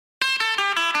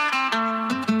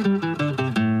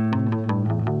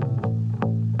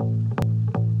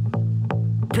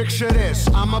Picture this,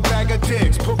 I'm a bag of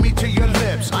dicks, put me to your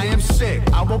lips. I am sick,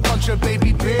 I will punch a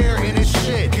baby bear in his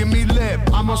shit. Give me lip,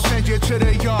 I'ma send you to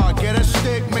the yard. Get a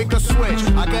stick, make a switch,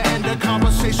 I can end the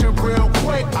conversation real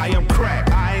quick. I am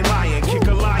crack, I ain't lying, kick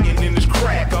a lion in this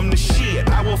crack. I'm the shit,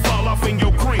 I will fall off in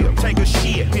your crib, take a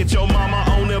shit. Hit your mama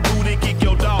on the booty, kick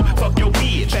your dog, fuck your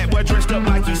bitch. That boy dressed up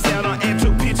like you Santa and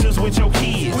took pictures with your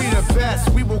kids. We the best,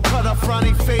 we will cut a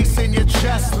frowny face in your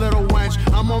chest, little wench.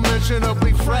 I'm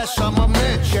unmentionably fresh, I'm a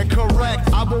mensch. Get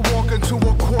correct, I will walk into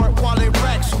a court while it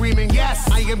wrecks, screaming, yes,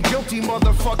 I am guilty,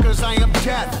 motherfuckers, I am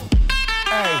death.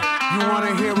 Hey, you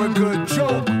wanna hear a good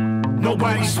joke?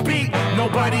 Nobody speak,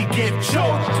 nobody get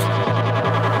choked.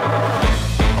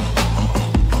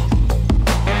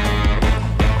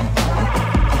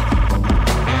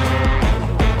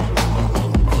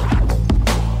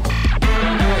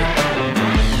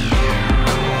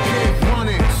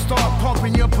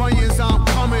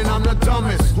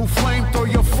 Who flame throw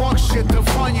your fuck shit to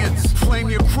Funyuns? Flame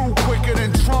your crew quicker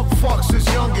than Trump fucks his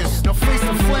youngest. Now face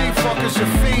the flame fuckers, your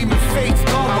fame and fate's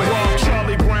done with. I walk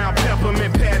Charlie Brown,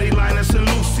 Peppermint, Patty, Linus, and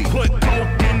Lucy. Put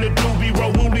coke in the doobie,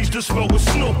 roll woolies to smoke with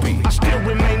Snoopy. I still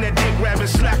remain that dick grabbing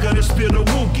slacker to spill the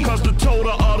wookie. Cause the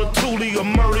total of the toolie will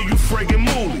murder you friggin'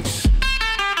 moolies.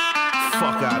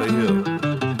 Fuck out of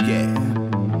here. Yeah.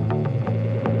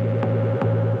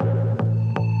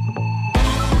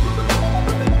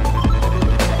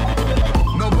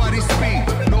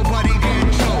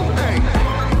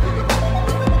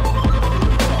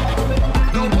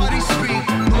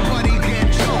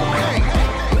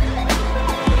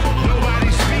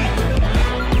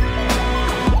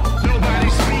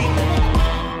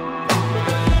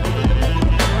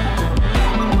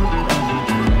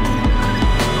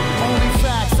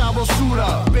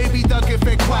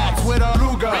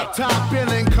 Top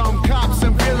billing, come cops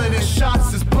and billing it.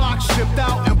 Shots is box shipped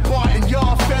out and bought and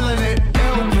y'all feeling it.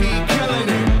 LP killing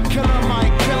it, Killer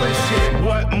Mike killing shit.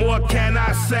 What more can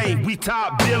I say? We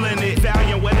top billing it.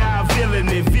 Valiant without villain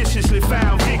it. Viciously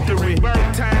found victory.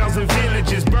 Burnt towns and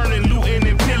villages, burning, looting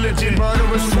and pillaging.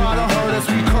 Murderers try to hurt us,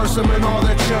 we curse them and all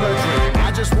their children.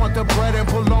 I just want the bread and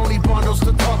bologna bundles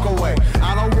to tuck away.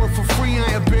 I don't work for free,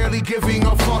 I am barely giving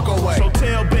a fuck away. So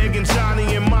tell Begging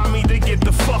Johnny and Mommy to get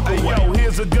the fuck away. Hey, yo,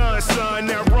 here's a gun, son,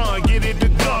 now run, get it the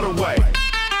gut away.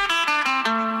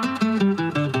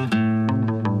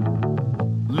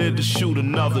 Live to shoot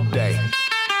another day.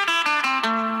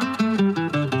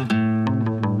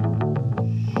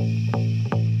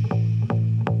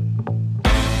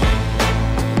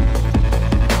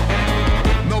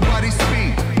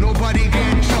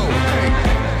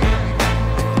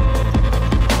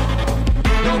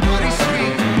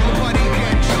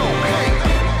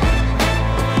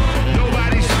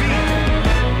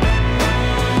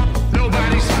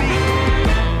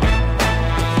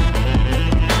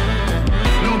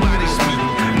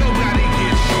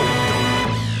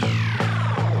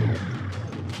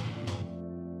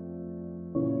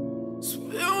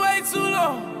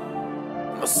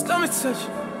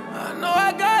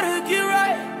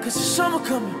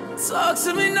 Talk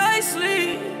to me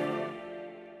nicely.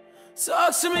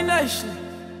 Talk to me nicely.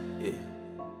 Yeah.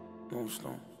 No,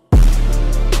 slow.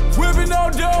 Whipping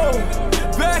on dough,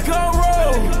 back on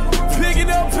road, picking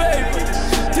up paper,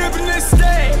 dipping this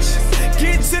stage,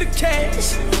 getting to the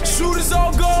cash. Shooters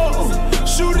all go,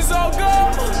 shooters all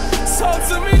go. Talk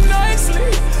to me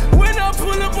nicely. When I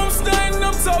pull up, I'm stunning,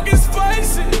 I'm talking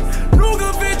spicy.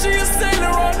 Ruger, Vinci, and Saint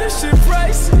Laurent, this shit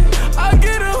pricey. I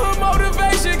get a hood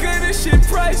motivation, cause this shit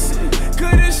pricey.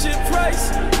 Cause this shit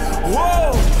pricey.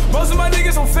 Whoa, most of my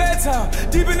niggas on Fat Town,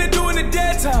 deep in it doing the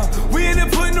dead time. We in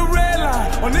it putting the red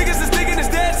line on niggas that's thinking it's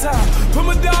dead time. Put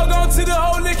my dog on to the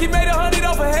whole lick, he made 100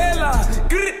 off a headline.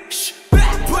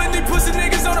 Putting these pussy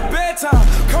niggas on a bedtime.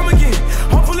 Come again,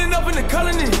 I'm pulling up in the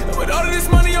colony. With all of this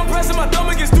money, I'm pressing my thumb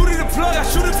against duty to plug. I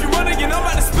shoot if you run again, I'm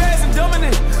about to spaz and dumbing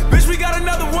it. Bitch, we got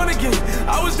another one again.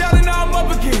 I was down and now I'm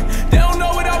up again. They don't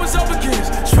know what I was up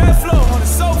against. Trap flow on the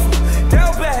sofa,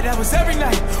 down bad, that was every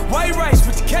night. White rice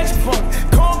with the ketchup on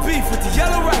it, corned beef with the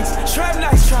yellow rice. Trap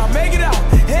nights, try to make it out.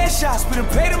 Headshots, but them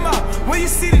paid them out. When you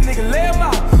see the nigga, lay him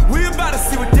out. We about to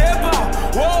see what they're about.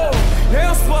 Whoa, they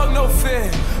don't spark no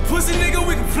fear. Pussy nigga,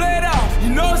 we can play it out. You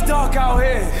know it's dark out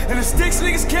here, and the sticks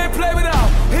niggas can't play without.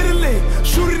 Hit a lick,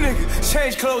 shoot a nigga,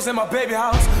 change clothes in my baby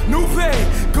house. New pay,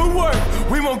 good work,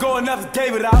 we won't go another day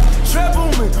without. Trap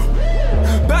booming,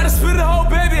 bout to spit the whole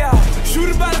baby out.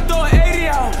 Shoot about to throw an 80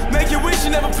 out, make you wish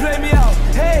you never played me out.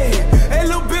 Hey, hey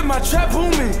little bit, my trap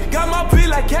booming. Got my beat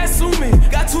like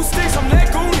Katsumi, got 2 sticks, I'm that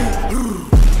goonie.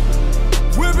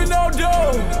 Whipping on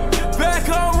dough, back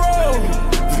on road,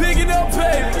 picking up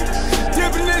paper,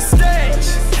 dipping this stage,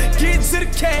 get to the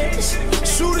cash.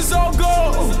 Shooters all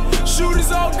go,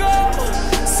 shooters all go.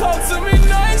 Talk to me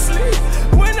nicely.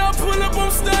 When I pull up,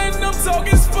 I'm standing, I'm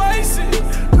talking spicy.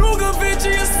 Nuga, Vinci,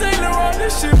 and Saint Laurent,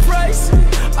 this shit pricey.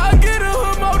 I get a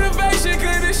hood motivation,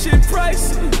 cause this shit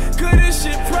pricey. Cause this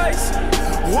shit pricey.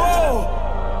 Whoa.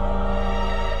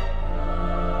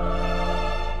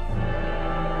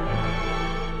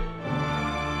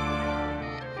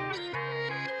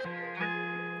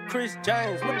 Chris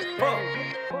James, what the fuck?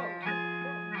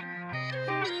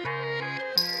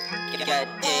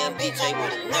 Goddamn DJ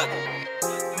with a knuckle.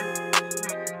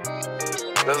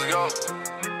 Let's go.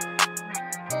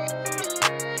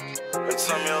 Make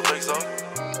some y'all think so.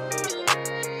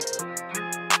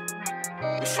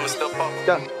 We finna step up.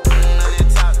 Go.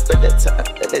 At the top,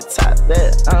 at the top,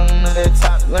 on the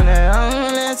top, when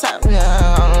on the top,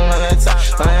 yeah, on the top,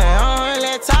 on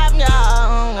the top,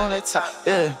 yeah, on the top,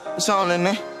 yeah. What's on in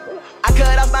there? I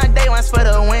cut off my day ones for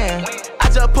the win. I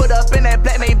just put up in that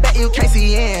black man back, you can't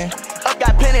see in. Up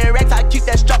got plenty of racks, I keep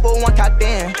that strap with one cocked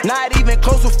in. Not even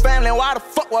close with family, why the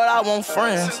fuck would I want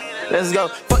friends? Let's go.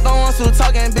 Fuck the ones who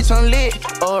talking, bitch, I'm lit.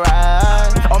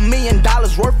 Alright. $1 million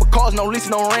worth of cars, no lease,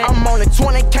 no rent. I'm only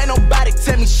 20, can't nobody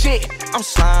tell me shit. I'm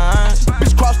slime.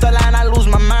 Bitch, cross the line, I lose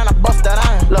my mind, I bust that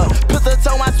iron. Look, pistol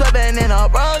toe, my sweating in a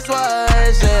Rolls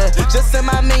Royce, yeah. Just send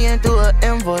my million through an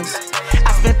invoice.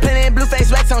 I spent plenty blue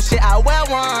face wax on shit I wear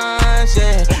once,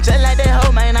 yeah. Just like that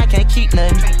hoe, man, I can't keep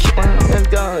nothing. Let's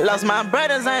go. Lost my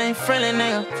brothers, I ain't friendly,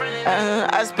 nigga.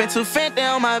 I spent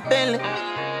 $250 on my Bentley.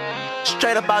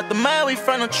 Straight up out the mud, we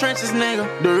from the trenches, nigga.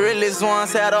 The realest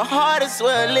ones had the hardest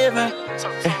way of living.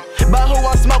 But who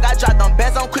want smoke? I dropped them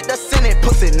bands, I'm quick to send it,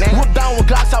 pussy, nigga. Whoop down with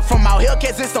Glocks out from out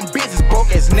Hellcats and some bitches broke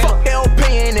as nigga. Fuck their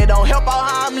opinion, it don't help out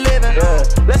how I'm living.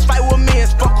 Let's fight with me and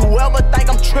fuck whoever think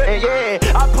I'm tripping.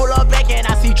 Yeah, I pull up back and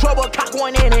I see trouble, cock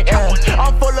one in it.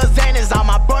 I'm full of Xanax, all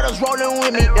my brothers rolling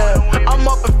with me. I'm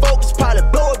up and focused, probably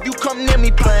blow if you come near me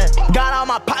playing. Got all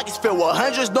my pockets filled with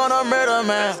hundreds, doing a murder,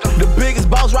 man. The biggest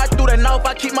boss right through the north,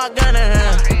 I keep my gun in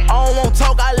hand. I don't want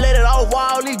talk, I let it off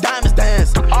while all these diamonds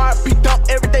dance. RP dump,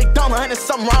 everyday dumb, 100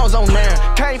 something wrongs on there.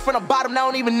 Came from the bottom, they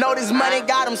don't even know this money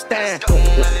got them stand. On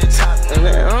the top, on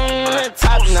the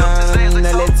top, on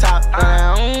the top,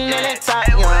 on the top,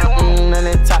 on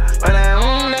the top,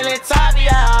 on the top,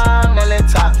 yeah, on the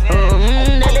top,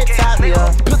 on the top,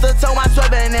 yeah. Pistol toe, my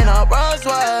sweating in a Rolls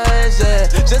Royce, yeah.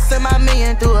 Just send my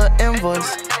million through an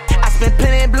invoice. I spent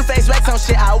plenty blue face wax on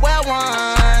shit I wear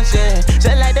once, yeah.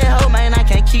 Just like that hoe, man, I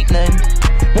can't keep nothing.